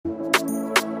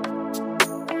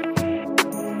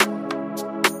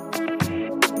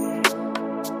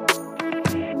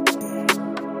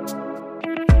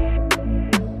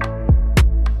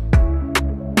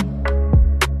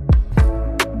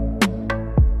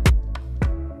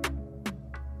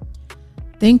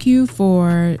Thank you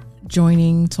for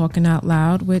joining Talking Out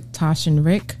Loud with Tosh and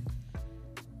Rick.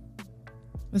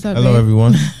 What's up, Hello, babe?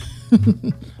 everyone.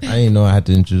 I didn't know I had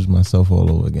to introduce myself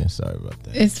all over again. Sorry about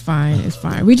that. It's fine. It's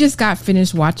fine. We just got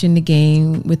finished watching the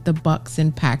game with the Bucks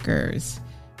and Packers,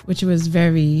 which was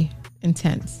very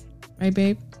intense. Right,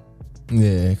 babe?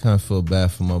 Yeah, I kind of feel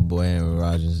bad for my boy Aaron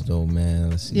Rodgers, though, man.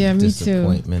 Let's see, Yeah, me too.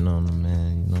 disappointment on him,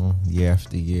 man. You know, year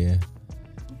after year.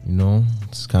 You know,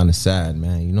 it's kind of sad,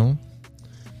 man. You know.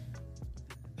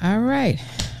 All right.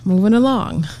 Moving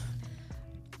along.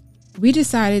 We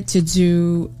decided to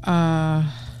do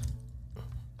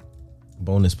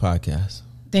Bonus podcast.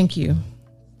 thank you.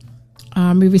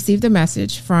 We received a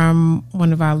message from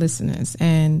one of our listeners,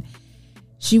 and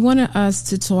she wanted us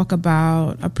to talk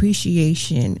about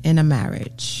appreciation in a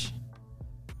marriage.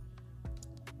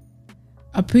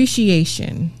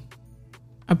 Appreciation.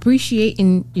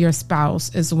 Appreciating your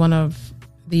spouse is one of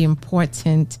the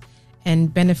important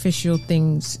and beneficial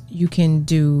things you can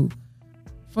do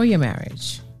for your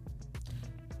marriage.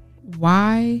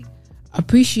 Why?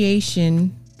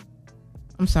 Appreciation.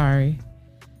 I'm sorry.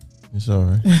 It's all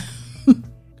right.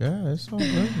 God, it's all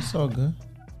good. It's all good.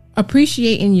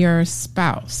 Appreciating your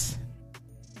spouse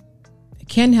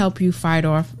can help you fight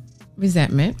off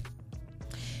resentment.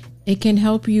 It can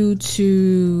help you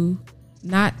to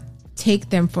not take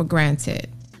them for granted.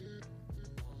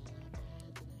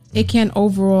 It can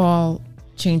overall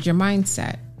change your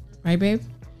mindset, right, babe?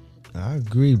 I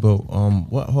agree, but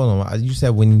what? Hold on. You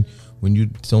said when you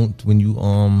take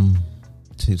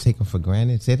them for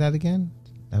granted. Say that again.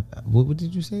 What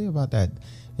did you say about that?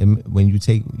 When you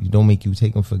don't make you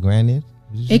take them for granted.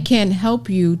 It can help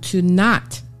you to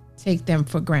not take them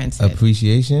for granted.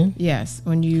 Appreciation. Yes,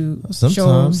 when you show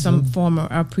Sometimes, some form of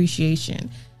appreciation.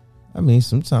 I mean,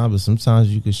 sometimes, but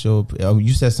sometimes you could show.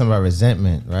 You said something about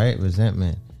resentment, right?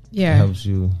 Resentment. Yeah, It helps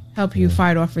you. help you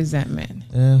fight off resentment.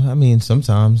 I mean,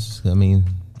 sometimes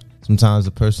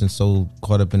the person's so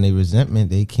caught up in their resentment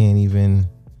they can't even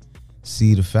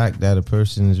see the fact that a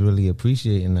person is really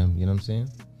appreciating them. You know what I'm saying?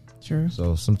 True.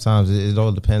 So sometimes it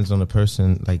all depends on the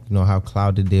person, like, you know, how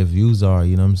clouded their views are.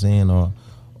 You know what I'm saying?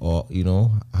 Or you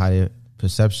know, how their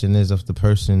perception is of the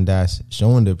person that's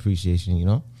showing the appreciation. You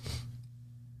know?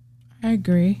 I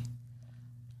agree.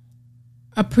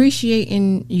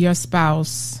 Appreciating your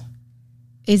spouse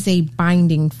is a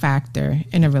binding factor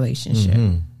in a relationship.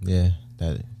 Mm-hmm. Yeah,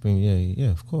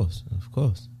 of course,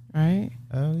 Right?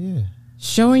 Oh yeah.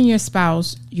 Showing your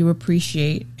spouse you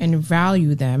appreciate and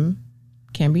value them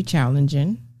can be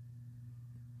challenging.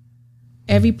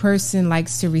 Every person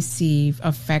likes to receive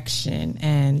affection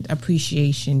and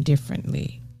appreciation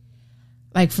differently.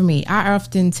 Like for me, I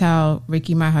often tell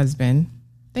Ricky, my husband,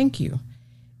 thank you.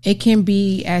 It can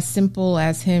be as simple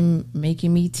as him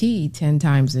making me tea 10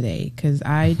 times a day because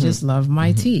I just love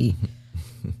my tea.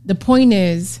 The point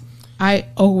is, I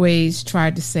always try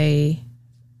to say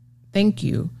thank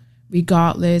you,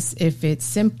 regardless if it's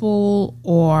simple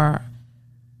or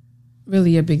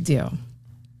really a big deal.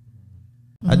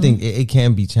 I think it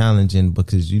can be challenging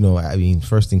because, you know, I mean,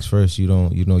 first things first, you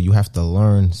have to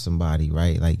learn somebody,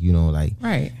 right? Like, you know, like,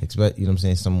 Right. expect, you know what I'm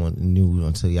saying, someone new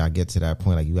until y'all get to that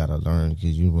point. Like, you got to learn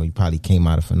because, you know, you probably came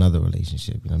out of another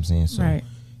relationship, you know what I'm saying? So, Right.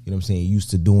 you know what I'm saying, used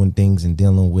to doing things and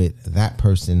dealing with that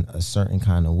person a certain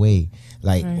kind of way.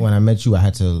 Like, Right. when I met you, I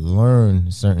had to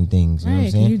learn certain things, you know what I'm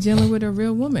Right. saying? You're dealing with a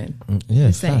real woman. Yeah,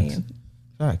 The same.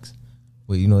 Facts.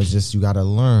 But, you know, it's just you got to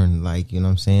learn, like, you know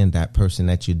what I'm saying, that person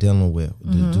that you're dealing with,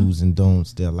 the do's and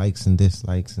don'ts, their likes and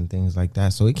dislikes and things like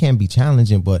that. So it can be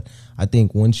challenging, but I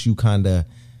think once you kind of,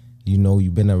 you know,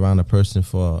 you've been around a person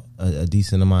for a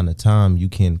decent amount of time, you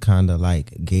can kind of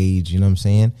like gauge, you know what I'm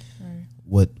saying,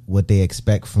 what they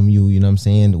expect from you, you know what I'm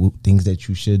saying, things that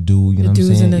you should do, you know what I'm do's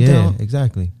saying? and the Yeah, don't.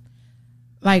 exactly.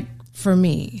 Like for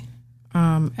me,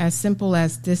 as simple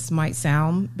as this might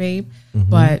sound, babe,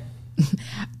 but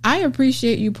I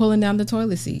appreciate you pulling down the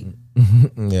toilet seat.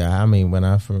 Yeah, I mean,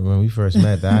 when we first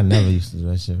met, I never used to do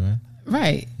that shit, right?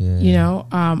 Right. Yeah. You know,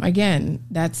 again,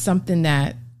 that's something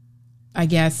that I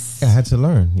guess. I had to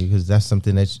learn because that's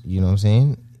something that, you know what I'm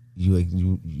saying, you like,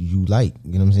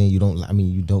 you know what I'm saying, you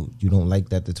don't like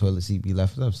that the toilet seat be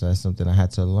left up, so that's something I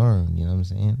had to learn, you know what I'm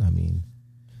saying? I mean,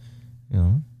 you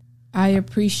know, I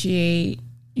appreciate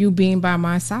you being by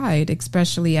my side,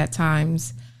 especially at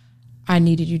times I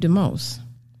needed you the most.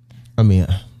 I mean,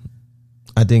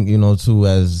 I think, you know, too,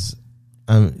 as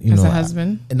you as know, a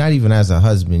husband, not even as a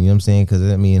husband, you know what I'm saying? Because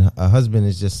I mean, a husband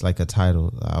is just like a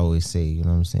title. I always say, you know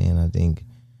what I'm saying? I think,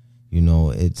 you know,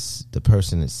 it's the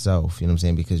person itself, you know what I'm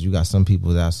saying? Because you got some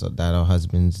people that are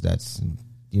husbands that's,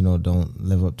 you know, don't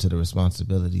live up to the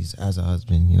responsibilities as a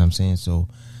husband, you know what I'm saying? So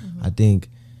I think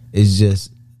it's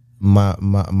just my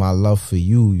love for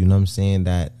you, you know what I'm saying,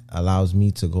 that allows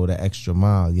me to go the extra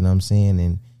mile, you know what I'm saying,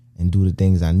 and do the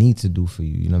things I need to do for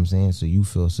you, you know what I'm saying, so you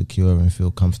feel secure and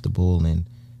feel comfortable, and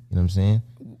you know what I'm saying.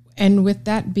 And with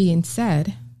that being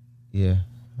said, yeah,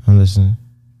 I'm listening.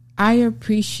 I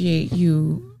appreciate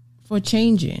you for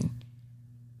changing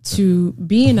to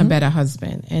being a better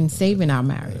husband and saving our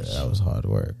marriage. Yeah, that was hard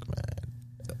work, man.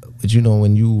 But you know,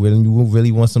 when you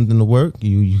really want something to work,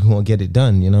 you gonna get it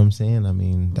done. You know what I'm saying? I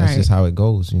mean, that's just how it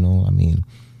goes. You know, I mean,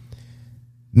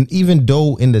 even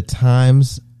though in the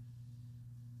times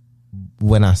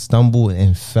when I stumbled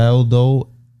and fell, though,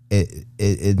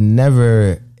 it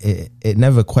never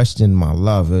questioned my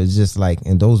love. It was just like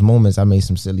in those moments I made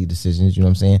some silly decisions. You know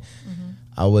what I'm saying? Mm-hmm.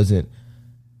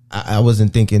 I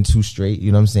wasn't thinking too straight,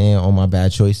 you know what I'm saying, on my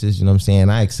bad choices, you know what I'm saying.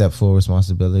 I accept full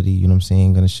responsibility, you know what I'm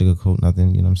saying, gonna sugarcoat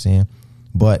nothing, you know what I'm saying.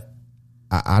 But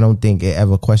I don't think it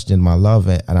ever questioned my love,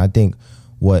 and I think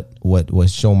what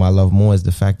showed my love more is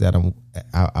the fact that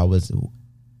I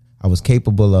was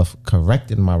capable of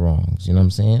correcting my wrongs, you know what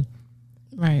I'm saying?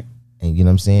 Right. And you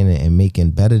know what I'm saying, and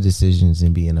making better decisions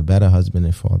and being a better husband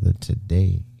and father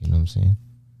today, you know what I'm saying?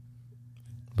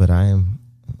 But I am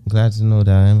glad to know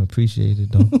that I am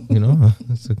appreciated, though. You know,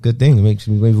 it's a good thing. It makes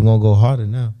me maybe gonna go harder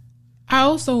now. I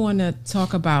also want to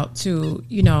talk about too,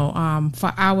 you know,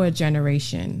 for our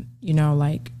generation, you know,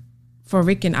 like for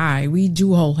Rick and I, we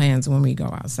do hold hands when we go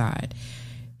outside.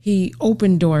 He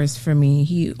opened doors for me.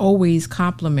 He always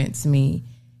compliments me.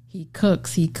 He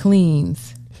cooks. He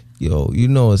cleans. Yo, you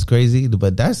know, it's crazy,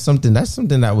 but that's something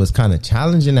that was kind of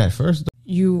challenging at first.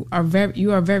 You are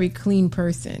a very clean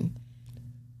person.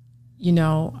 You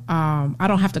know, I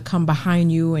don't have to come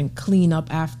behind you and clean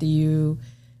up after you,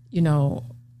 you know,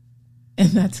 and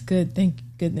that's good. Thank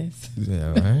goodness.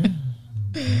 Yeah, right.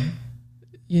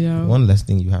 You know, one less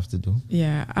thing you have to do.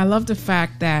 Yeah, I love the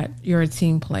fact that you're a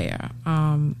team player.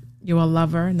 You're a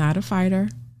lover, not a fighter.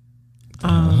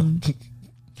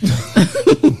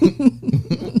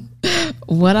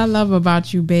 What I love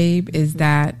about you, babe, is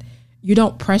that you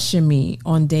don't pressure me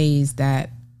on days that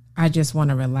I just want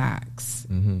to relax.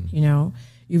 Mm-hmm. You know,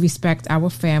 you respect our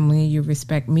family. You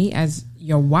respect me as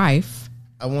your wife.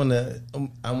 I wanna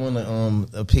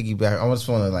piggyback. I just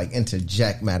wanna like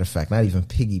interject. Matter of fact, not even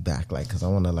piggyback, like, because I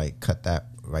wanna like cut that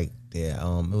right there.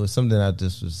 It was something that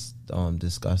just was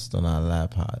discussed on our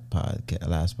last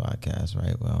podcast,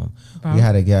 right? Well, we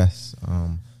had a guest,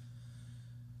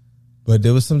 but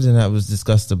there was something that was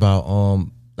discussed about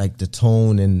like the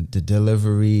tone and the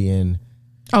delivery and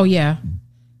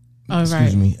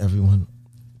excuse me, everyone,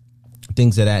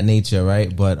 things of that nature,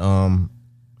 right? But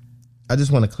I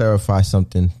just want to clarify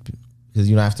something, because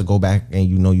you know I have to go back and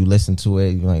you listen to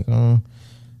it, you're like,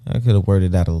 I could have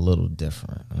worded that a little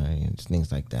different, right? And things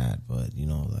like that. But you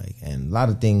know, like, and a lot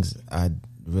of things I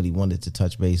really wanted to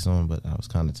touch base on, but I was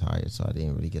kind of tired, so I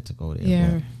didn't really get to go there.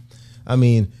 Yeah. But, I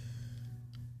mean,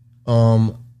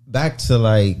 back to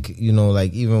like, you know,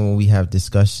 like even when we have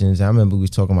discussions, I remember we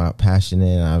was talking about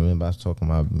passionate. I remember I was talking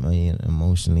about being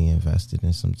emotionally invested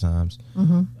in sometimes.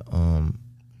 Mm-hmm.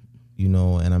 You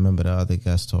know, and I remember the other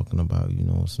guys talking about, you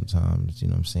know, sometimes, you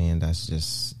know what I'm saying, that's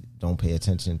just, don't pay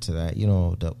attention to that, you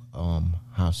know, the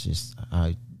how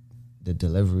the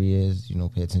delivery is, you know,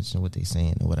 pay attention to what they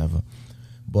saying or whatever.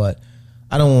 But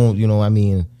I don't, you know, I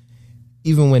mean,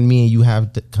 even when me and you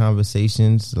have the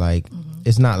conversations, like,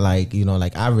 it's not like, you know,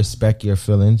 like, I respect your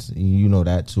feelings, you know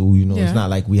that too, you know. It's not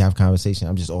like we have conversation,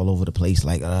 I'm just all over the place,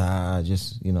 like,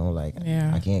 just, you know, like,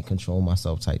 I can't control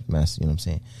myself type mess, you know what I'm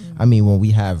saying? I mean, when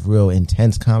we have real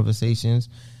intense conversations,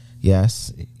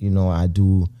 yes, you know, I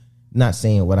do, not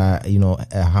saying what I, you know,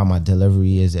 how my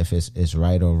delivery is, if it's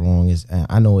right or wrong,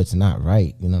 I know it's not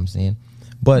right, you know what I'm saying?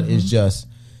 But it's just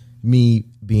me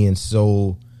being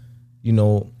so, you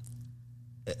know,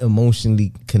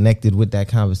 emotionally connected with that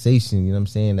conversation, you know what I'm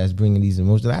saying, that's bringing these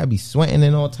emotions. I'd be sweating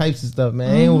and all types of stuff,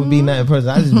 man. It would be nothing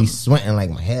personal. I just be sweating,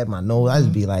 like my head, my nose. I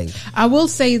just be like, I will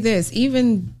say this,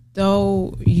 even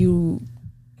though you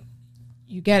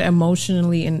get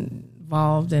emotionally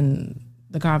involved in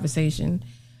the conversation,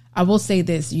 I will say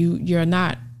this, you're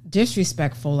not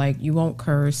disrespectful, like you won't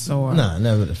curse or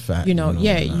never the fact, you know,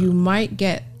 you might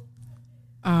get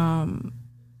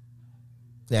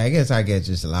I guess I get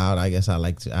just loud. I guess I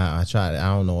like to. I try.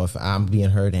 I don't know if I'm being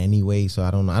heard anyway. So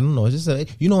I don't know. I don't know. It's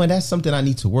just you know, and that's something I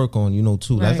need to work on. You know,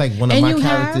 too. Right. That's like one of my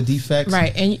character defects.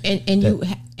 Right.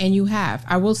 And you have.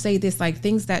 I will say this: like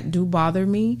things that do bother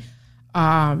me,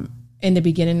 in the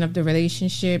beginning of the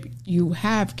relationship, you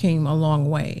have came a long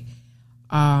way.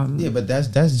 Yeah, but that's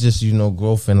just, you know,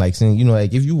 growth and like saying, you know,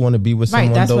 like if you want to be with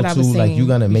someone though too, like you're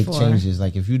gonna make changes.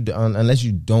 Like if you unless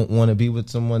you don't want to be with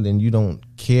someone, then you don't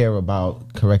care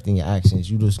about correcting your actions.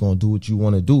 You just gonna do what you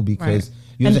want to do because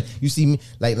you see me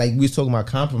like we was talking about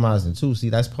compromising too. See,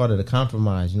 that's part of the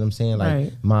compromise. You know what I'm saying?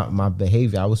 Like my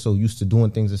behavior, I was so used to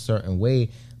doing things a certain way,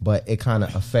 but it kind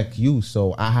of affect you.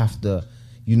 So I have to,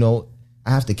 you know, I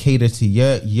have to cater to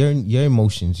your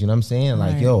emotions. You know what I'm saying?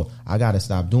 Like, yo, I got to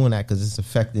stop doing that because it's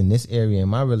affecting this area in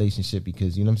my relationship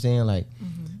because, you know what I'm saying? Like,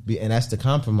 and that's the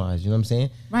compromise. You know what I'm saying?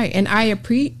 Right. And I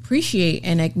appreciate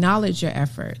and acknowledge your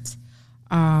efforts.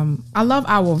 I love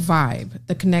our vibe,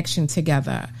 the connection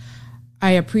together.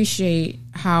 I appreciate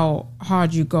how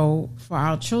hard you go for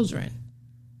our children.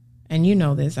 And you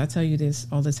know this. I tell you this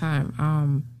all the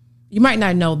time. You might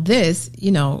not know this.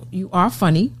 You know, you are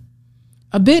funny.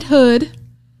 A bit hood,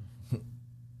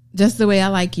 just the way I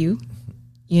like you,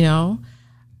 you know.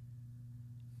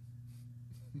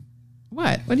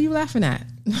 What are you laughing at?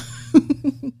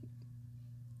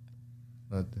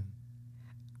 Nothing.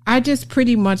 I just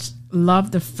pretty much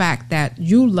love the fact that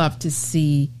you love to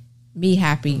see me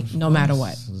happy no matter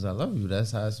what. Because I love you.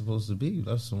 That's how it's supposed to be. You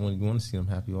love someone, you want to see them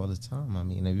happy all the time. I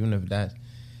mean, even if that,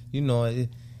 you know,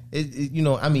 you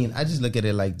know, I mean, I just look at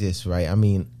it like this, right? I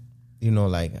mean, you know,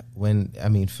 like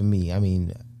for me,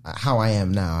 how I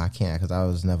am now, I can't, because I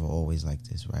was never always like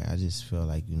this, right? I just feel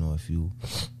like, you know, if you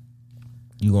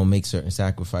gonna make certain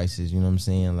sacrifices, you know what I'm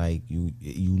saying? Like you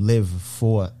live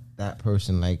for that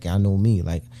person. Like I know me,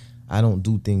 like I don't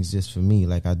do things just for me.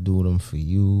 Like I do them for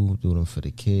you, do them for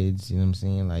the kids, you know what I'm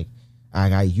saying? Like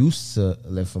I used to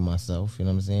live for myself, you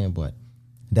know what I'm saying? But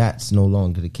that's no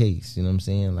longer the case, you know what I'm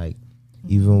saying? Like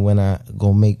even when I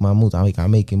go make my moves, I'm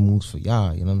making moves for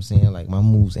y'all. You know what I'm saying? Like my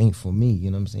moves ain't for me.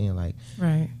 You know what I'm saying? Like,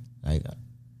 like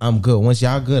I'm good. Once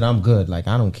y'all good, I'm good. Like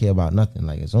I don't care about nothing.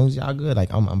 Like as long as y'all good,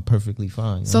 like I'm perfectly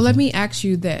fine. So let me ask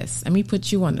you this. Let me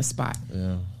put you on the spot.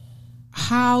 Yeah.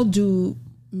 How do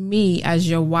me as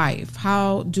your wife?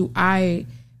 How do I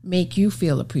make you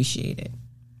feel appreciated?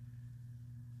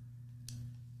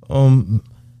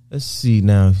 Let's see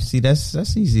now. See, that's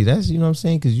easy. That's, you know what I'm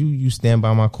saying? Because you stand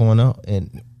by my corner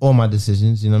and all my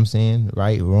decisions, you know what I'm saying?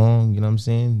 Right, wrong, you know what I'm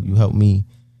saying? You help me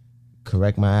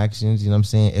correct my actions, you know what I'm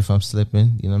saying? If I'm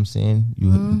slipping, you know what I'm saying?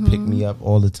 You pick me up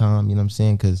all the time, you know what I'm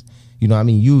saying? Because, you know what I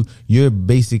mean? You're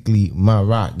basically my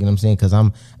rock, you know what I'm saying? Because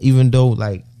even though,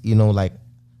 like, you know, like,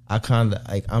 I kind of,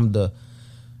 like, I'm the,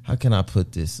 how can I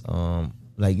put this?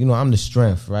 Like, you know, I'm the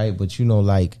strength, right? But, you know,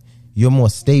 like, you're more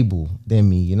stable than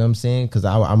me, you know what I'm saying? Because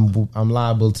I'm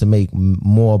liable to make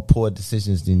more poor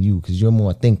decisions than you because you're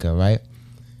more a thinker, right?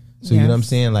 So, you know what I'm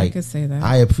saying? Like, I could say that.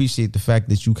 I appreciate the fact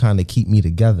that you kind of keep me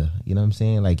together, you know what I'm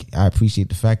saying? Like, I appreciate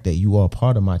the fact that you are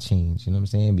part of my change, you know what I'm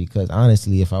saying? Because,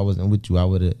 honestly, if I wasn't with you, I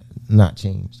would have not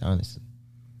changed, honestly.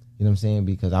 You know what I'm saying?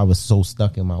 Because I was so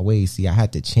stuck in my ways. See, I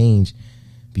had to change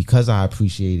because I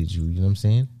appreciated you, you know what I'm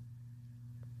saying?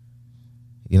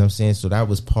 You know what I'm saying? So, that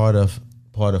was part of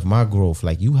my growth.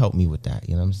 Like you helped me with that,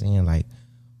 you know what I'm saying? Like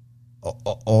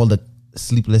all the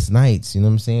sleepless nights, you know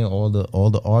what I'm saying? All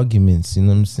the arguments, you know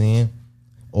what I'm saying?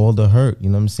 All the hurt, you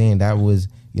know what I'm saying? That was,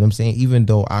 you know what I'm saying? Even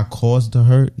though I caused the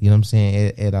hurt, you know what I'm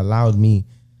saying? It allowed me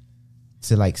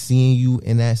to, like, seeing you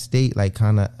in that state, like,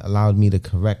 kind of allowed me to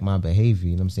correct my behavior,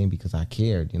 you know what I'm saying? Because I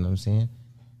cared, you know what I'm saying?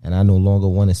 And I no longer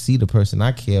want to see the person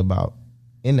I care about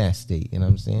in that state, you know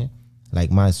what I'm saying? Like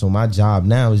my job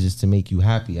now is just to make you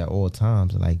happy at all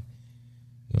times. Like,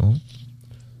 you know.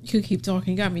 You keep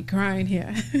talking, got me crying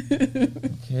here.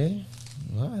 Okay.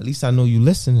 Well, at least I know you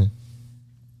listening.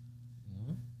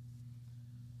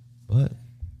 But,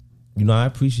 you know, I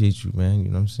appreciate you, man. You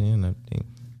know what I'm saying? I think,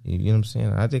 you know what I'm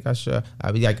saying? I think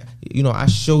I be like, you know, I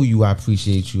show you I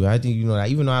appreciate you. I think, you know,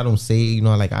 even though I don't say, you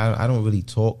know, like I don't really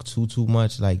talk too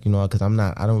much, like, you know, because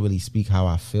I don't really speak how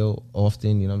I feel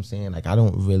often, you know what I'm saying? Like I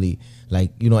don't really,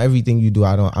 like, you know, everything you do,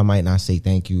 I might not say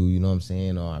thank you, you know what I'm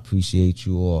saying? Or I appreciate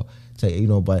you or say, you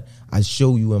know, but I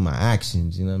show you in my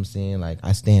actions, you know what I'm saying? Like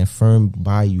I stand firm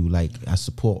by you. Like I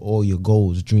support all your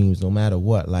goals, dreams, no matter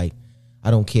what. Like I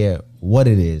don't care what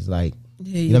it is. Like,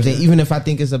 you know what I'm saying? Even if I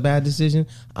think it's a bad decision,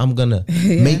 I'm going to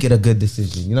make it a good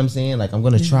decision. You know what I'm saying? Like, I'm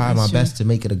going to try my best to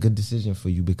make it a good decision for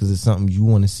you because it's something you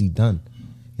want to see done. You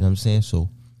know what I'm saying? So,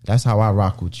 that's how I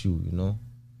rock with you, you know?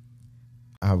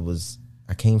 I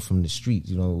came from the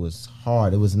streets, you know? It was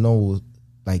hard. It was no,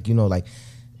 like, you know, like,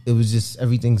 it was just,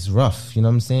 everything's rough, you know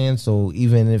what I'm saying? So,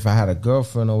 even if I had a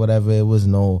girlfriend or whatever, it was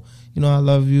no, you know, I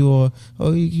love you or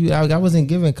I wasn't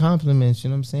giving compliments,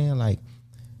 you know what I'm saying? Like,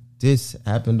 this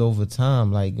happened over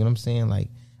time, like, you know what I'm saying? Like,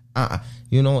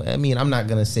 You know, I mean, I'm not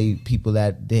gonna say people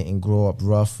that didn't grow up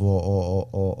rough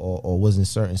or was in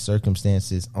certain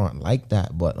circumstances aren't like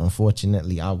that, but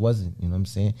unfortunately, I wasn't. You know what I'm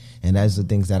saying? And that's the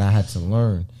things that I had to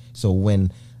learn. So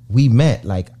when we met,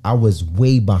 like, I was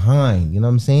way behind. You know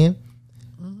what I'm saying?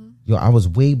 Mm-hmm. Yo, I was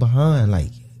way behind,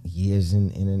 like years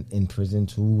in prison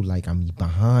too. Like, I'm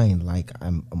behind. Like,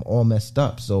 I'm all messed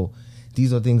up. So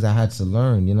these are things I had to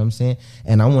learn. You know what I'm saying?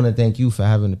 And I want to thank you for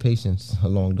having the patience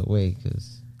along the way,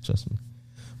 because trust me,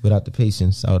 without the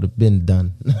patience, I would have been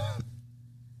done.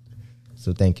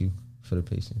 So thank you for the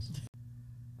patience.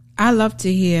 I love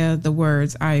to hear the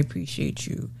words, I appreciate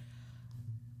you.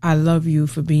 I love you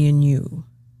for being you.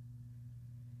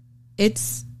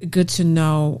 It's good to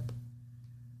know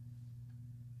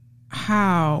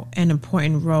how an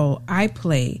important role I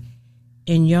play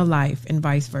in your life and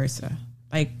vice versa.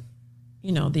 Like,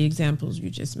 you know, the examples you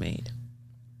just made.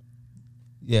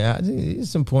 Yeah, I think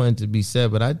it's important to be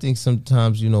said, but I think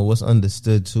sometimes, you know, what's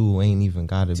understood too ain't even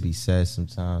got to be said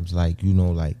sometimes. Like, you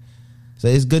know, like, so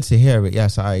it's good to hear it.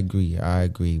 Yes, I agree.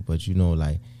 But, you know,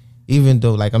 like, even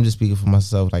though, like, I'm just speaking for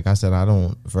myself, like I said, I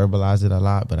don't verbalize it a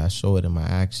lot, but I show it in my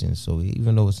actions. So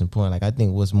even though it's important, like, I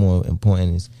think what's more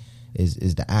important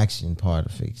is the action part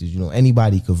of it. 'Cause, you know,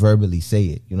 anybody could verbally say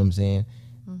it, you know what I'm saying,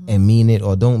 and mean it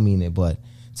or don't mean it. But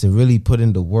to really put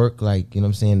in the work, like, you know what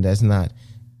I'm saying, that's not,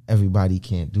 everybody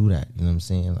can't do that. You know what I'm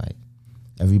saying? Like,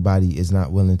 everybody is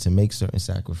not willing to make certain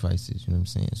sacrifices. You know what I'm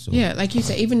saying? So yeah, like you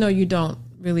said, even though you don't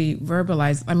really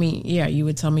verbalize, I mean, yeah, you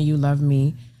would tell me you love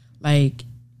me. Like,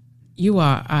 you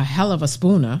are a hell of a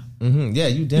spooner. Mm-hmm. Yeah,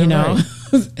 you damn right.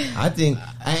 I think,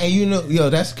 and you know, yo,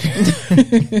 that's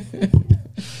crazy.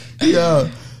 Yo,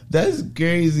 that's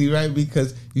crazy, right?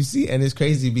 Because you see, and it's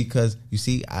crazy because you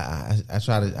see,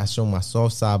 I show my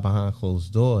soft side behind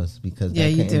closed doors, because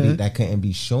that couldn't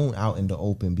be shown out in the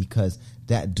open, because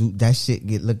that shit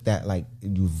get looked at like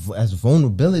as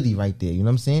vulnerability right there. You know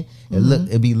what I'm saying?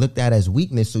 It be looked at as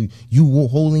weakness. So you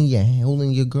holding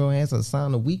your girl hands a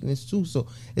sign of weakness too. So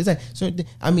it's like certain.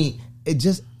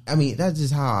 That's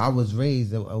just how I was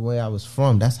raised, where I was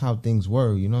from. That's how things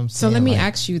were. You know what I'm saying? So let me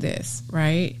ask you this,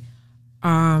 right?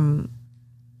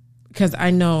 Because I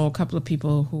know a couple of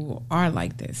people who are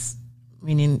like this,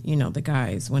 meaning, you know, the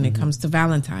guys, when it comes to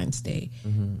Valentine's Day,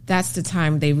 that's the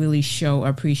time they really show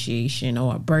appreciation,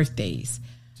 or birthdays.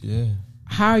 Yeah.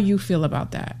 How you feel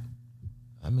about that?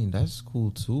 I mean, that's cool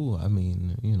too. I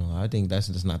mean, you know, I think that's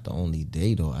just not the only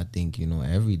day though. I think, you know,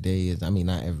 every day is, I mean,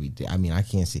 not every day. I mean, I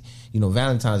can't say, you know,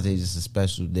 Valentine's Day is just a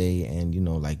special day, and, you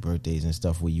know, like birthdays and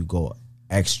stuff where you go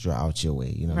extra out your way,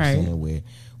 you know what I'm saying?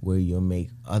 Where you'll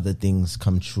make other things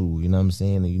come true, you know what I'm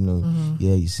saying? And, you know,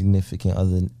 yeah, your significant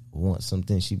other wants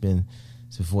something, she been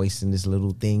voicing this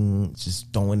little thing,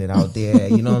 just throwing it out there,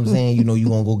 you know what I'm saying? You know, you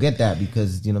gonna go get that,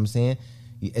 because, you know what I'm saying,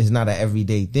 it's not an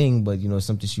everyday thing, but, you know,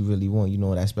 something she really want, you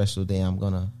know, that special day I'm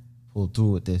gonna pull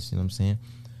through with this, you know what I'm saying?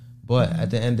 But at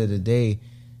the end of the day,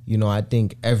 you know, I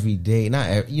think every day,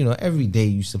 every day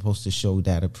you're supposed to show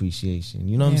that appreciation.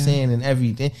 You know what I'm saying? And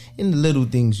every day, in the little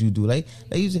things you do, like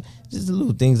just the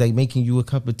little things, like making you a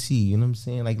cup of tea. You know what I'm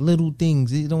saying? Like little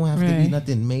things. It don't have to be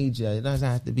nothing major. It doesn't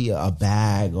have to be a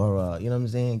bag or you know what I'm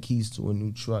saying, keys to a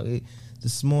new truck. The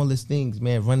smallest things,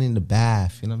 man. Running the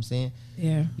bath. You know what I'm saying?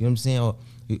 Yeah. You know what I'm saying?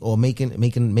 Or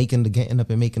getting up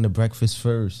and making the breakfast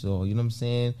first. Or you know what I'm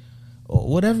saying? Or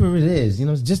whatever it is, you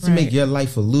know, just to make your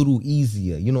life a little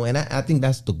easier, you know, and I think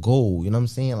that's the goal, you know what I'm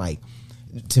saying? Like,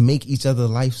 to make each other's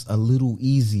lives a little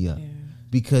easier,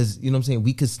 because, you know what I'm saying,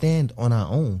 we could stand on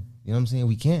our own, you know what I'm saying?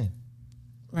 We can.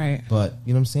 Right. But,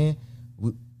 you know what I'm saying?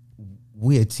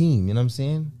 We're a team, you know what I'm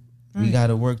saying? Right. We got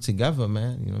to work together,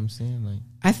 man, you know what I'm saying? Like,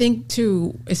 I think,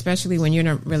 too, especially when you're in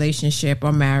a relationship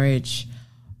or marriage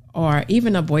or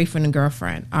even a boyfriend and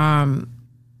girlfriend,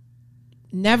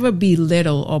 never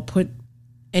belittle or put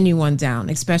anyone down,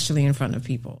 especially in front of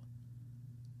people.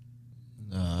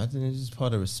 I think it's just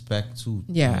part of respect too.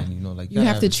 Yeah, man. You know, like you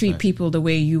have to treat people the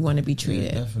way you want to be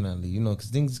treated. Yeah, definitely. You know, because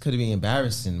things could be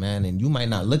embarrassing, man, and you might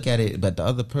not look at it, but the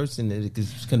other person,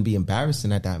 it's going to be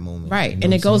embarrassing at that moment. Right, you know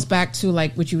and it goes back to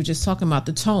like what you were just talking about,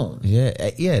 the tone. Yeah,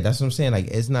 that's what I'm saying. Like,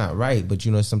 it's not right, but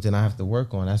you know, it's something I have to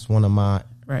work on. That's one of my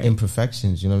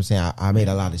imperfections. You know what I'm saying? I made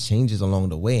a lot of changes along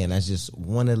the way, and that's just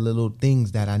one of the little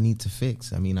things that I need to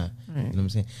fix. I mean, you know what I'm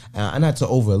saying? Not to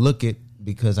overlook it,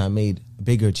 because I made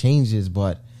bigger changes,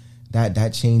 but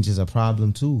that change is a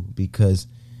problem too, because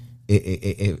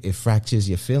it fractures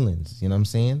your feelings. You know what I'm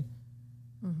saying?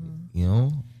 You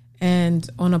know? And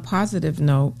on a positive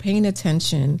note, paying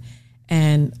attention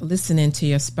and listening to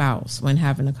your spouse when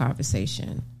having a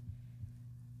conversation.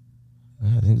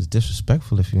 I think it's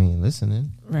disrespectful if you ain't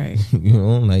listening. Right. You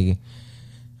know, like,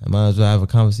 I might as well have a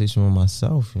conversation with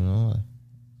myself, you know.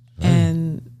 Right.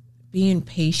 And being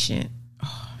patient.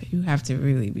 Oh, you have to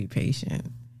really be patient.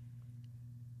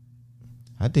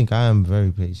 I think I am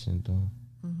very patient, though.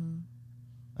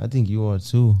 I think you are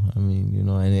too. I mean, you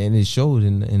know, and it showed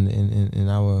in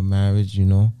our marriage, you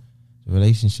know, the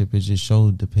relationship. It just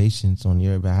showed the patience on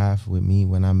your behalf with me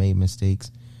when I made mistakes.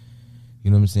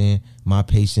 You know what I'm saying? My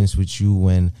patience with you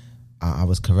when I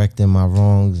was correcting my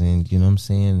wrongs, and you know what I'm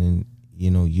saying? And,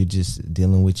 you know, you're just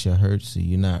dealing with your hurt, so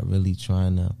you're not really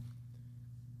trying to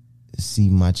see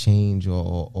my change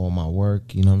or my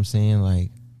work, you know what I'm saying?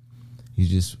 Like, you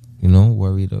just, you know,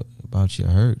 worried about your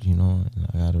hurt, you know, and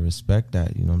I gotta respect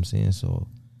that, you know what I'm saying? So,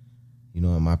 you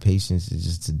know, and my patience is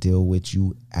just to deal with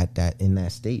you in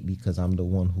that state, because I'm the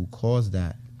one who caused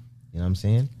that. You know what I'm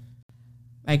saying?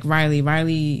 Like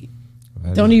Riley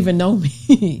don't even know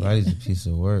me. Riley's a piece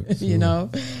of work. Too. You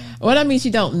know? What I mean, she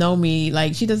don't know me.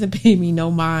 Like, she doesn't pay me no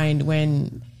mind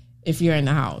if you're in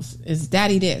the house. It's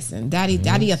daddy this and daddy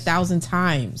 1,000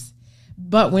 times.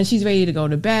 But when she's ready to go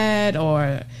to bed,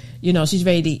 or, you know, she's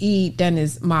ready to eat, then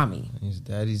it's mommy. It's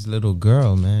daddy's little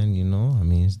girl, man, you know? I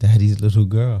mean, it's daddy's little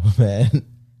girl, man.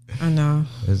 I know.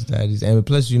 It's daddy's. And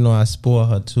plus, you know, I spoil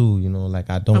her too, you know? Like,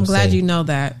 I'm glad you know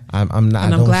that. I'm not.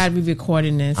 And I'm glad we're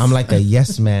recording this. I'm like a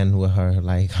yes man with her.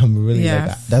 Like, I'm really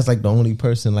like, that's like the only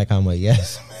person, like, I'm a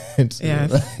yes man to.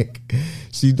 Yes. Like,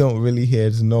 she don't really hear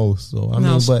no. So, I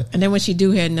mean, but. And then when she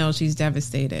do hear no, she's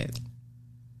devastated.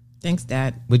 Thanks,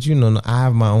 Dad. But, you know, I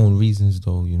have my own reasons,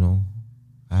 though, you know.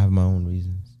 I have my own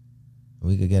reasons.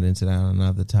 We could get into that on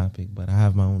another topic, but I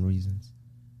have my own reasons.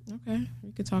 Okay.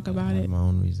 We could talk about it. I have my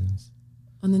own reasons.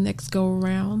 On the next go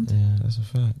around. Yeah, that's a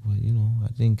fact. But, you know, I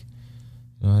think,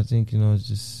 it's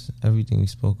just everything we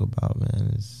spoke about,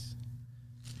 man,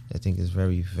 I think is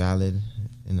very valid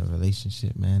in a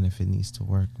relationship, man, if it needs to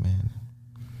work, man.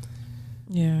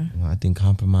 Yeah. You know, I think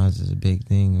compromise is a big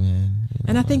thing, man. You know,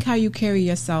 and I think how you carry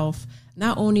yourself,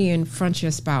 not only in front of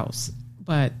your spouse,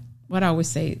 but what I always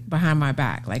say, behind my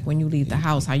back, like when you leave the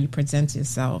house, how you present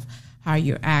yourself, how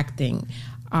you're acting.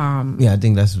 I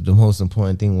think that's the most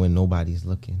important thing when nobody's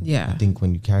looking. Yeah. I think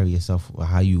when you carry yourself,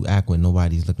 how you act when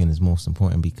nobody's looking is most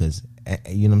important, because,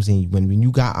 you know what I'm saying, when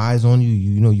you got eyes on you,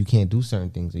 you know you can't do certain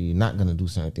things, or you're not going to do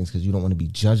certain things because you don't want to be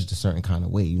judged a certain kind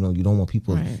of way. You know, you don't want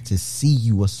people to see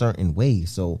you a certain way.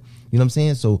 So, you know what I'm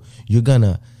saying? So you're going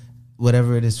to,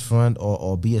 whatever it is, front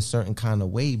or be a certain kind of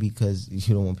way, because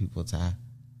you don't want people to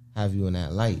have you in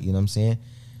that light. You know what I'm saying?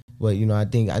 But, you know, I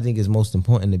think it's most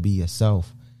important to be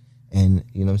yourself. And,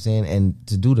 you know what I'm saying? And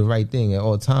to do the right thing at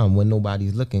all time when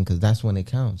nobody's looking, because that's when it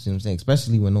counts. You know what I'm saying?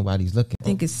 Especially when nobody's looking. I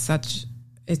think it's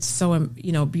so,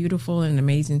 you know, beautiful and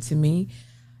amazing to me.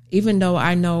 Even though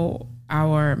I know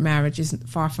our marriage is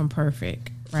far from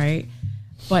perfect, right?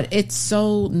 But it's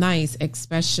so nice,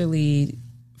 especially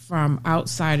from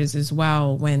outsiders as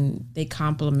well, when they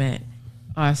compliment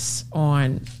us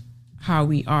on how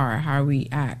we are, how we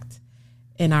act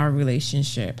in our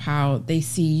relationship, how they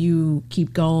see you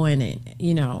keep going, and,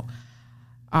 you know,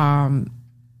 I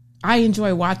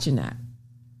enjoy watching that,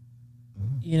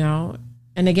 you know,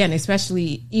 and again,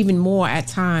 especially even more at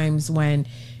times when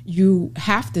you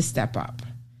have to step up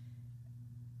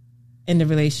in the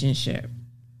relationship.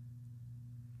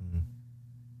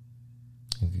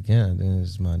 Again, I think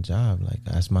it's my job. Like,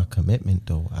 that's my commitment,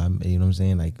 though. You know what I'm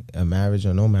saying? Like, a marriage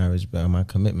or no marriage, but my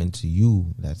commitment to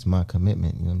you, that's my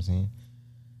commitment. You know what I'm saying?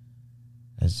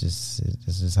 That's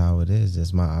just how it is.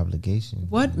 That's my obligation.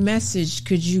 What message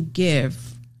could you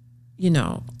give, you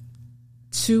know,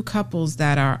 to couples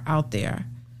that are out there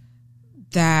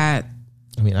that...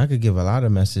 I mean, I could give a lot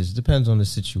of message. Depends on the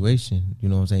situation. You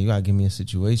know what I'm saying? You got to give me a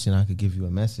situation. I could give you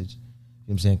a message. You know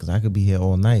what I'm saying? Because I could be here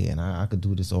all night, and I could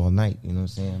do this all night. You know what I'm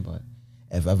saying? But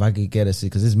if I could get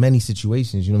because there's many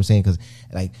situations, you know what I'm saying? Because,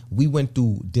 like, we went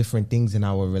through different things in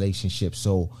our relationship.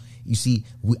 So, you see,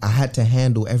 I had to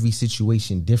handle every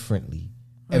situation differently.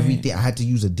 Right. Everything, I had to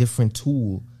use a different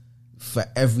tool for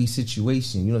every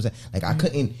situation. You know what I'm saying? Like, I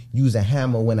couldn't use a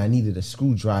hammer when I needed a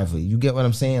screwdriver. You get what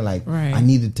I'm saying? Like, I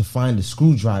needed to find a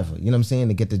screwdriver, you know what I'm saying,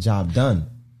 to get the job done.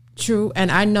 True.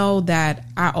 And I know that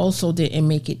I also didn't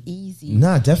make it easy.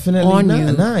 Nah, definitely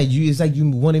not. Nah, it's like you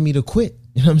wanted me to quit.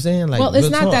 You know what I'm saying? Like, well, it's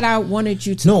not that I wanted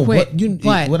you to quit.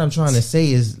 But what I'm trying to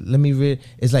say is, let me read.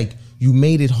 It's like you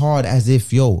made it hard, as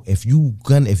if, I'm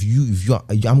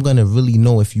gonna really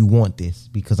know if you want this,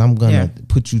 because I'm gonna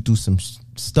put you through some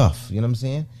stuff. You know what I'm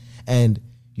saying? And,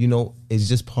 you know, it's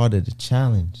just part of the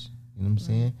challenge. You know what I'm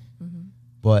saying? Mm-hmm.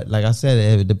 But like I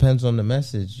said, it depends on the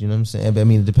message. You know what I'm saying? I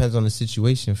mean, it depends on the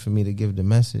situation for me to give the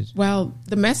message. Well,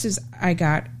 the message I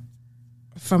got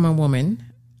from a woman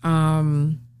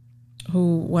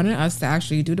who wanted us to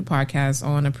actually do the podcast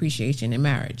on appreciation in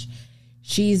marriage.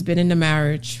 She's been in the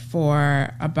marriage for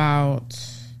about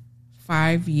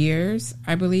 5 years,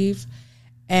 I believe,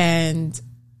 and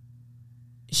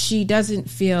she doesn't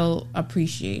feel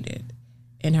appreciated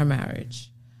in her marriage.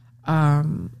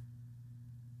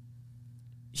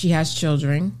 She has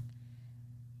children.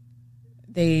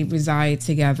 They reside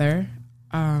together.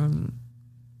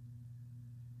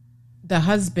 The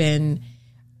husband,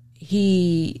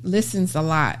 he listens a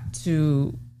lot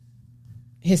to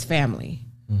his family.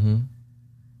 Mm-hmm.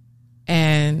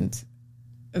 And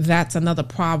that's another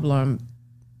problem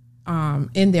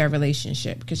in their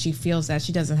relationship, because she feels that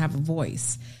she doesn't have a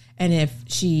voice. And if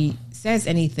she says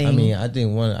anything, I mean, I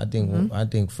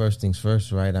think first things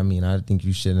first, right? I mean, I think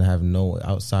you shouldn't have no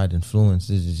outside influence.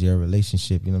 This is your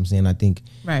relationship. You know what I'm saying? I think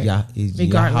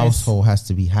your household has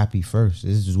to be happy first.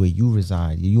 This is where you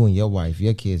reside. You and your wife,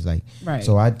 your kids, like. Right.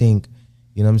 So I think,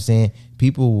 you know what I'm saying?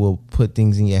 People will put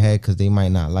things in your head because they might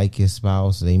not like your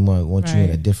spouse. They might want you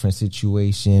in a different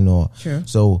situation, or True.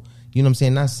 So. You know what I'm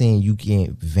saying? Not saying you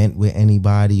can't vent with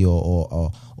anybody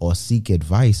or seek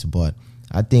advice, but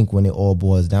I think when it all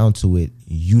boils down to it,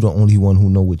 you the only one who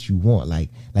know what you want. Like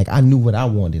I knew what I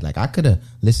wanted. Like I could have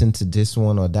listened to this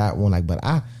one or that one. Like, but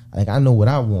I know what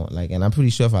I want. Like, and I'm pretty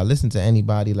sure if I listened to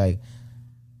anybody, like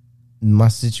my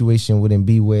situation wouldn't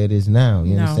be where it is now.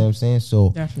 You understand what I'm saying?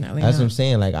 So definitely that's what I'm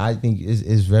saying. Like I think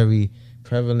it's very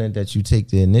prevalent that you take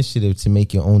the initiative to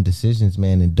make your own decisions,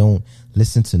 man, and don't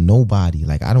listen to nobody.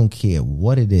 Like I don't care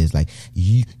what it is. Like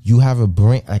you have a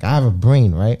brain. Like I have a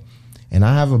brain, right? And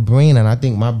I have a brain, and I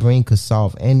think my brain could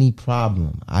solve any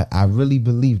problem. I really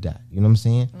believe that. You know what I'm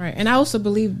saying? Right. And I also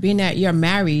believe, being that you're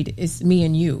married, it's me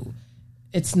and you.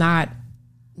 It's not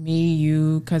me,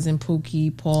 you, cousin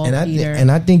Pookie, Paul, Peter.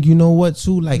 And I think, you know what,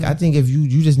 too? Like, I think if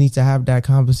you just need to have that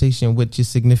conversation with your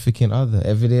significant other.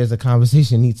 If it is a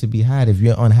conversation needs to be had. If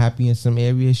you're unhappy in some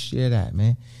areas, share that,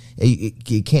 man.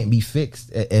 It can't be fixed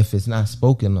if it's not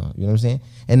spoken on. You know what I'm saying?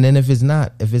 And then if it's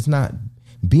not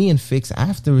being fixed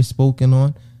after it's spoken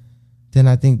on, then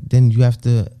I think then you have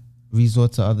to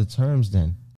resort to other terms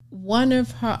then. One of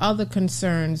her other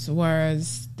concerns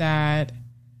was that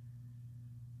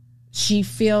she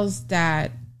feels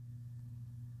that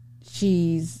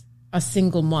she's a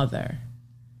single mother.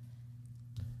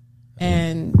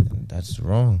 And that's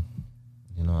wrong.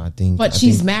 You know, I think. But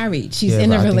she's married. She's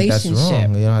in a relationship. That's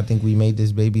wrong. You know, I think we made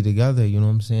this baby together. You know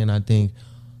what I'm saying? I think,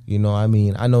 you know, I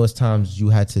mean, I know it's times you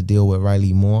had to deal with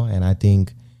Riley more, and I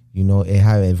think, you know, it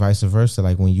had vice versa.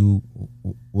 Like when you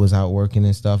was out working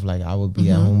and stuff, like I would be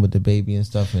at home with the baby and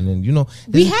stuff, and then, you know,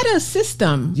 we had a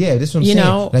system. Yeah, this is what I'm saying.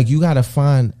 Know, like you got to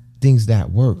find things that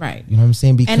work. Right. You know what I'm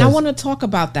saying? Because, and I want to talk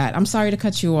about that. I'm sorry to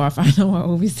cut you off. I know I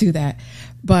always do that,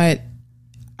 but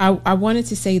I wanted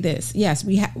to say this. Yes,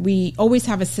 we always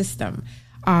have a system.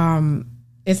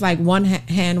 It's like one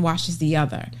hand washes the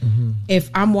other. Mm-hmm. If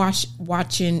I'm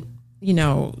watching, you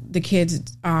know, the kids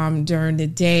during the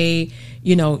day,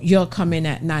 you know, you'll come in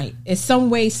at night. In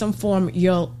some way, some form,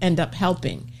 you'll end up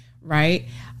helping, right?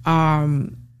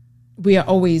 We are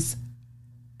always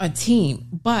a team.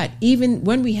 But even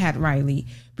when we had Riley,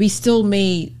 we still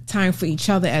made time for each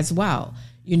other as well.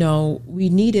 You know, we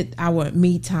needed our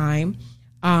me time.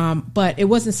 But it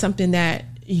wasn't something that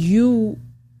you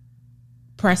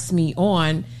pressed me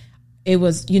on. It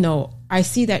was, you know, I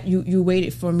see that you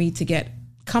waited for me to get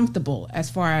comfortable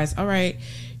as far as, all right,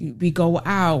 we go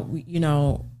out, you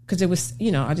know, because it was,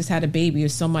 you know, I just had a baby.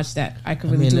 There's so much that I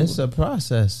could really do. It's a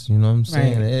process, you know what I'm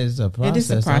saying? Right. It is a process. It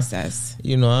is a process.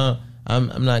 You know,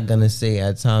 I'm not gonna say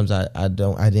at times I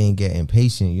didn't get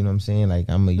impatient, you know what I'm saying? Like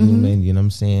I'm a human, you know what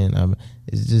I'm saying?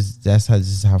 It's just that's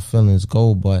how feelings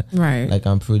go, but right. Like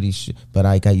I'm pretty sure, but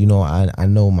I got, you know, I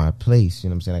know my place, you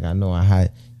know what I'm saying? Like I know I had, you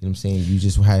know what I'm saying? You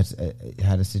just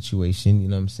had a situation, you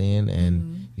know what I'm saying?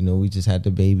 And you know, we just had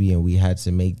the baby and we had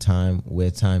to make time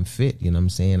where time fit, you know what I'm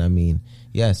saying? I mean,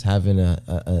 yes, having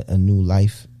a new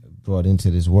life brought into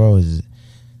this world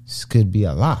could be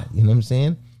a lot, you know what I'm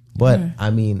saying? But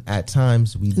I mean, at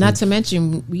times we not to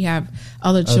mention we have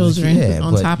other children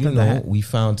on top of that. We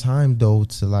found time though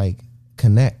to like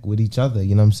connect with each other.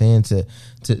 You know what I'm saying?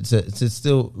 To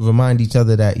still remind each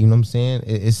other that, you know what I'm saying.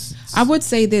 It's I would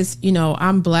say this. You know,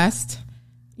 I'm blessed.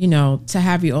 You know, to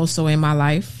have you also in my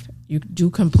life. You do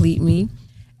complete me,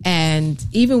 and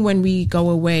even when we go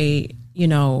away, you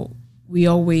know, we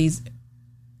always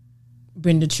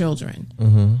bring the children.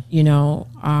 Mm-hmm. You know,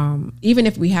 even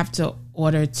if we have to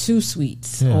order 2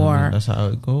 sweets or that's how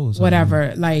it goes.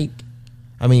 Whatever.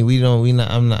 I mean,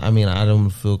 I don't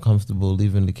feel comfortable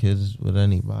leaving the kids with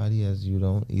anybody, as you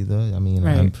don't either. I mean,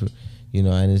 right. You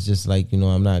know, and it's just like, you know,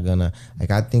 I'm not gonna,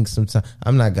 like, I think sometimes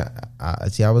I'm not gonna,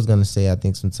 I was gonna say, I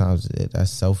think sometimes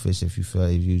that's selfish if you feel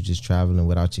like if you're just traveling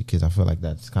without your kids. I feel like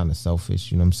that's kind of selfish,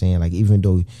 you know what I'm saying? Like, even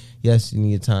though, yes, you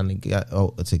need time to get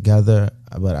together,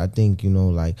 but I think, you know,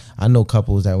 like, I know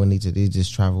couples that when they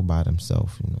just travel by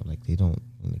themselves, you know, like, they don't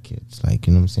bring the kids, like,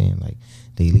 you know what I'm saying? Like,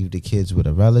 they leave the kids with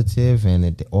a relative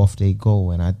and off they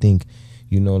go. And I think,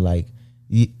 you know, like,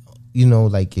 you know,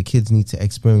 like, your kids need to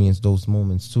experience those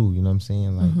moments too, you know what I'm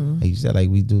saying? Like, like you said, like,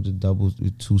 we do the doubles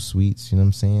with 2 suites, you know what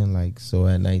I'm saying? Like, so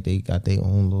at night they got their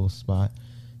own little spot,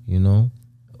 you know,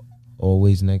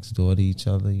 always next door to each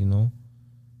other, you know?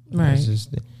 Right. It's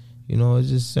just, you know, it's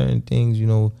just certain things, you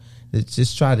know, it's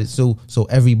just try to, so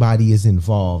everybody is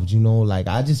involved, you know? Like,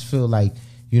 I just feel like,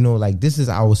 you know, like, this is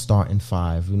our starting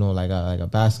 5, you know, like a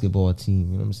basketball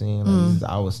team, you know what I'm saying? Like, this is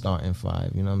our starting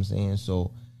 5, you know what I'm saying?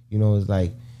 So, you know, it's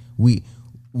like, we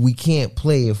can't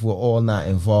play if we're all not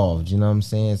involved, you know what I'm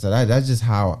saying? So that's just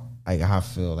how I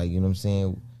feel, like, you know what I'm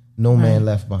saying? No man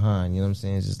left behind, you know what I'm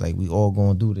saying? It's just like, we all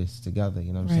gonna do this together,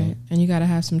 you know what I'm saying? And you gotta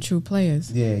have some true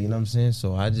players. Yeah, you know what I'm saying?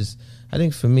 So I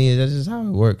think for me, that's just how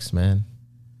it works, man.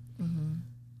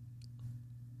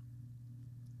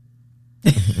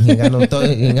 You ain't got no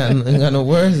thought, you ain't got no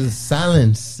words. It's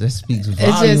silence that speaks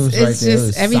volumes. It's there.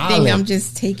 just everything. Silent. I'm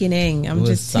just taking in. I'm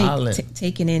just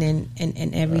taking in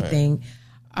and everything.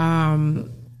 Right.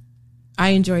 I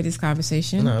enjoyed this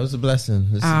conversation. No, it was a blessing.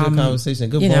 It's a good conversation.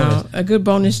 Good bonus. A good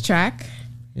bonus track.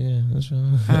 Yeah, that's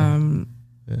right.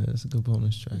 Yeah, it's a good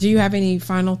bonus track. Do you have any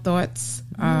final thoughts?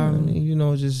 I mean, you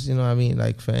know, just, you know, I mean,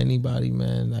 like, for anybody,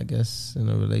 man, I guess in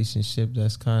a relationship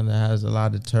that's kind of has a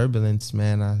lot of turbulence,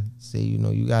 man, I say, you know,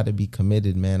 you got to be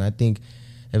committed, man. I think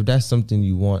if that's something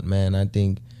you want, man, I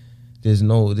think there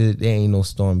ain't no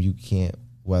storm you can't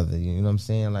weather. You know what I'm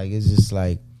saying? Like, it's just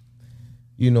like,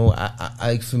 you know,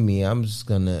 I for me, I'm just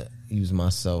gonna use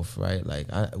myself, right? Like,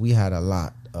 we had a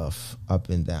lot of up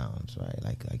and downs, right?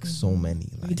 Like so many,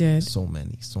 like, we did so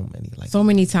many, like, so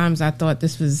many times I thought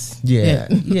this was yeah,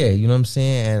 you know what I'm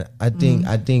saying? And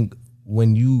I think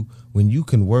when you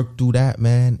can work through that,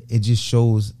 man, it just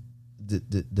shows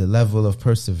the level of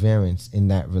perseverance in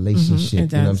that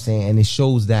relationship. You know what I'm saying? And it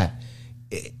shows that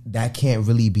that can't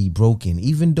really be broken,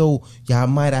 even though y'all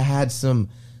might have had some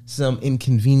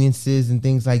inconveniences and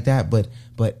things like that, but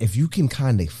if you can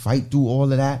kind of fight through all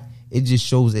of that, it just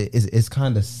shows it's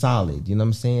kind of solid, you know what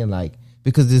I'm saying? Like,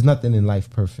 because there's nothing in life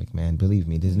perfect, man. Believe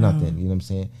me, there's nothing, you know what I'm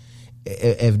saying?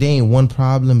 If there ain't one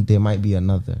problem, there might be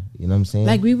another, you know what I'm saying?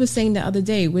 Like we were saying the other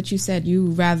day, what you said, you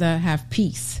rather have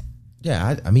peace.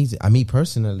 Yeah, I mean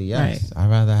personally, yes. Right. I'd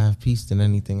rather have peace than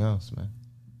anything else, man.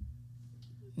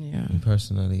 Yeah. Me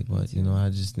personally, but, you know, I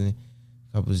just think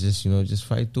couples just, you know, just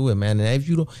fight through it, man. And if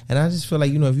you don't, and I just feel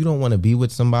like, you know, if you don't want to be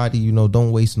with somebody, you know,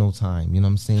 don't waste no time. You know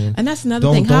what I'm saying? And that's another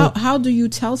thing. How do you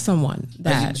tell someone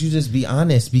that? You just be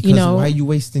honest, because, you know, why are you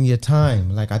wasting your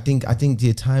time? Like, I think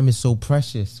your time is so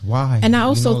precious. Why? And I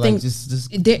also, you know, think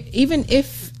just even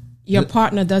if your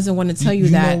partner doesn't want to tell you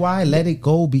that, you know why? Let it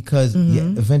go, because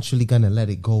you're eventually gonna let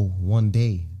it go one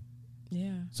day.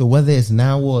 So whether it's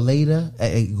now or later,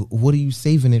 what are you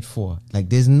saving it for? Like,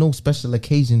 there's no special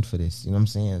occasion for this. You know what I'm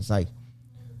saying? It's like,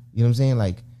 you know what I'm saying?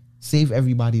 Like, save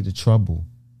everybody the trouble,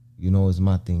 you know, is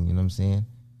my thing. You know what I'm saying?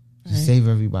 Just save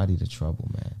everybody the trouble,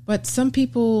 man. But some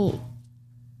people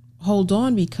hold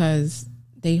on because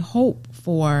they hope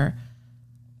for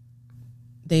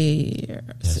their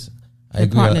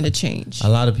partner to change. A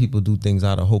lot of people do things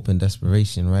out of hope and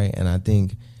desperation, right? And I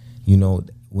think, you know,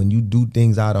 when you do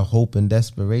things out of hope and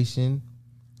desperation,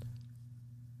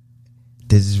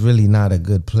 this is really not a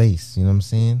good place. You know what I'm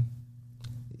saying?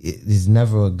 It is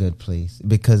never a good place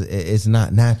because it's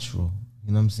not natural.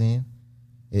 You know what I'm saying?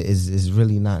 It's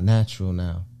really not natural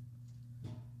now.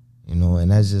 You know,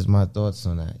 and that's just my thoughts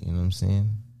on that. You know what I'm saying?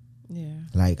 Yeah.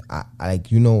 Like,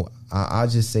 I'll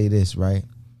just say this, right?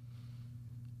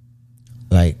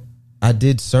 Like, I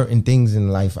did certain things in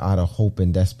life out of hope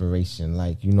and desperation,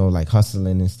 like, you know, like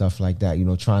hustling and stuff like that, you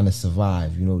know, trying to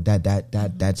survive, you know,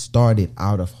 that started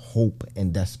out of hope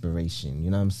and desperation,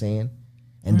 you know what I'm saying?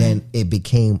 And then it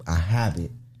became a habit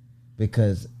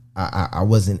because I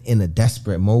wasn't in a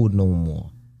desperate mode no more.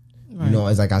 Right. You know,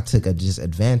 it's like I took just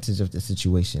advantage of the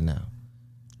situation now.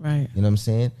 Right. You know what I'm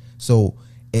saying? So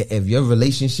if your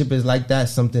relationship is like that,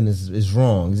 something is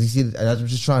wrong. You see, I'm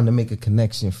just trying to make a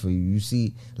connection for you. You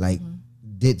see, like,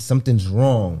 something's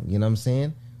wrong. You know what I'm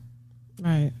saying?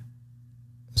 Right.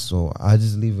 So I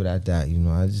just leave it at that. You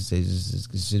know, I just say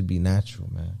it should be natural,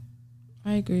 man.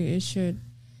 I agree. It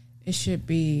should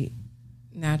be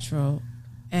natural.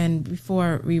 And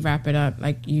before we wrap it up,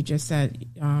 like you just said,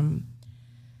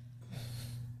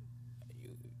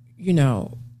 you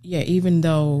know, yeah, even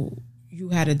though you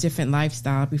had a different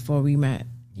lifestyle before we met,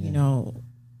 you know,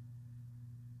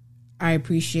 I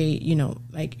appreciate, you know,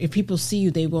 like if people see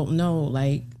you, they won't know,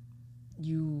 like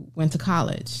you went to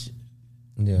college,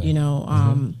 you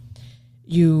know,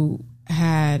 you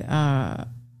had a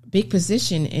big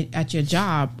position at your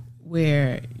job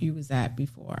where you was at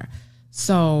before.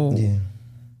 So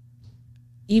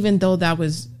even though that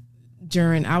was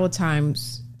during our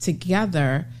times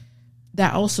together,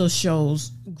 that also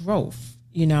shows growth,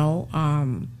 you know,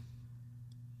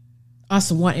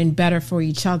 us wanting better for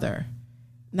each other,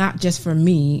 not just for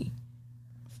me,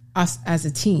 us as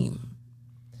a team.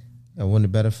 I want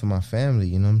it better for my family,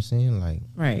 you know what I'm saying? Like,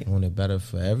 right. I want it better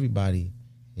for everybody.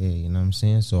 Yeah, you know what I'm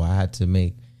saying? So I had to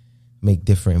make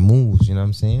different moves, you know what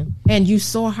I'm saying? And you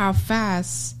saw how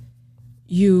fast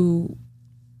you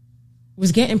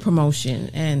was getting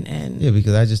promotion and yeah,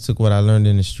 because I just took what I learned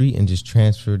in the street and just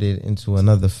transferred it into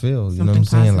another field, you know what I'm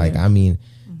saying? Like, I mean,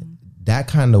 that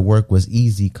kind of work was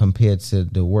easy compared to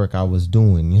the work I was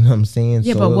doing, you know what I'm saying?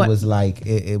 Yeah, so but it was like,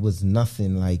 it was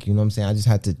nothing, like, you know what I'm saying? I just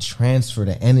had to transfer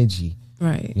the energy,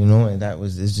 right? You know, and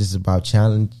it's just about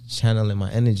channeling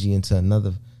my energy into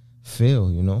another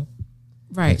field, you know?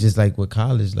 Right. It's just like with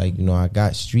college, like, you know, I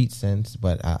got street sense,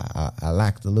 but I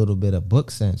lacked a little bit of book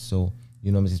sense. So,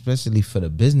 you know, especially for the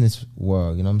business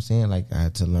world, you know what I'm saying? Like, I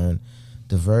had to learn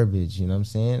the verbiage, you know what I'm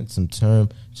saying? Some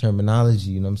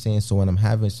terminology, you know what I'm saying? So when I'm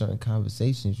having certain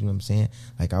conversations, you know what I'm saying?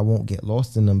 Like, I won't get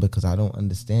lost in them because I don't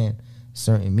understand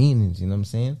certain meanings, you know what I'm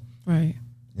saying? Right.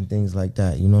 And things like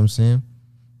that, you know what I'm saying?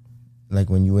 Like,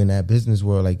 when you're in that business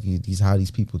world, like, how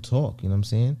these people talk, you know what I'm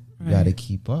saying? You got to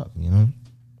keep up, you know?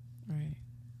 Right.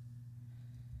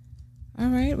 All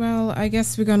right. Well, I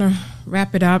guess we're going to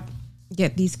wrap it up.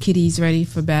 Get these kitties ready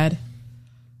for bed.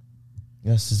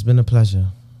 Yes, it's been a pleasure.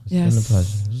 It's been a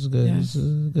pleasure. This is good. Yes.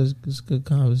 It's a good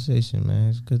conversation, man.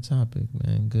 It's a good topic,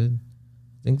 man. Good.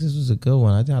 I think this was a good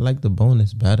one. I think I like the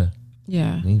bonus better.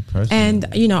 Yeah. Me personally. And,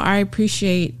 you know, I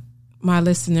appreciate my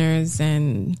listeners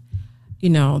and,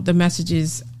 you know, the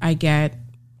messages I get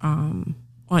on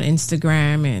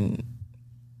Instagram and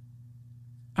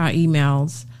our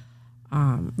emails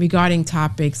regarding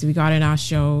topics, regarding our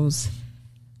shows.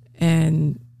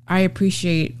 And I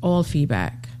appreciate all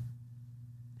feedback.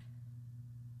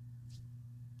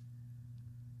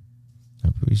 I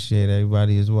appreciate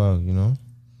everybody as well, you know.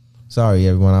 Sorry,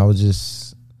 everyone. I was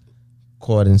just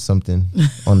caught in something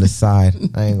on the side.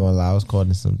 I ain't gonna lie. I was caught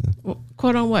in something.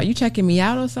 Caught on what? You checking me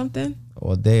out or something?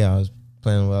 All day I was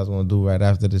planning what I was gonna do right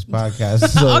after this podcast.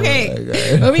 So,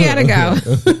 okay, well, we gotta go.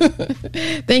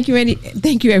 Thank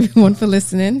you, everyone, for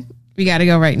listening. We gotta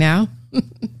go right now.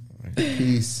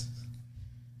 Peace.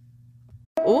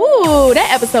 Ooh, that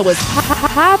episode was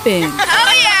popping.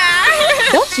 Oh,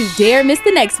 yeah. Don't you dare miss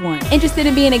the next one. Interested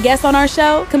in being a guest on our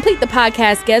show? Complete the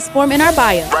podcast guest form in our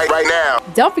bio. Right now.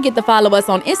 Don't forget to follow us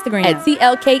on Instagram at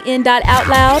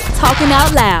tlkn.outloud. Talking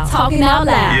out loud. Talking out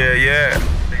loud.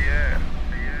 Yeah.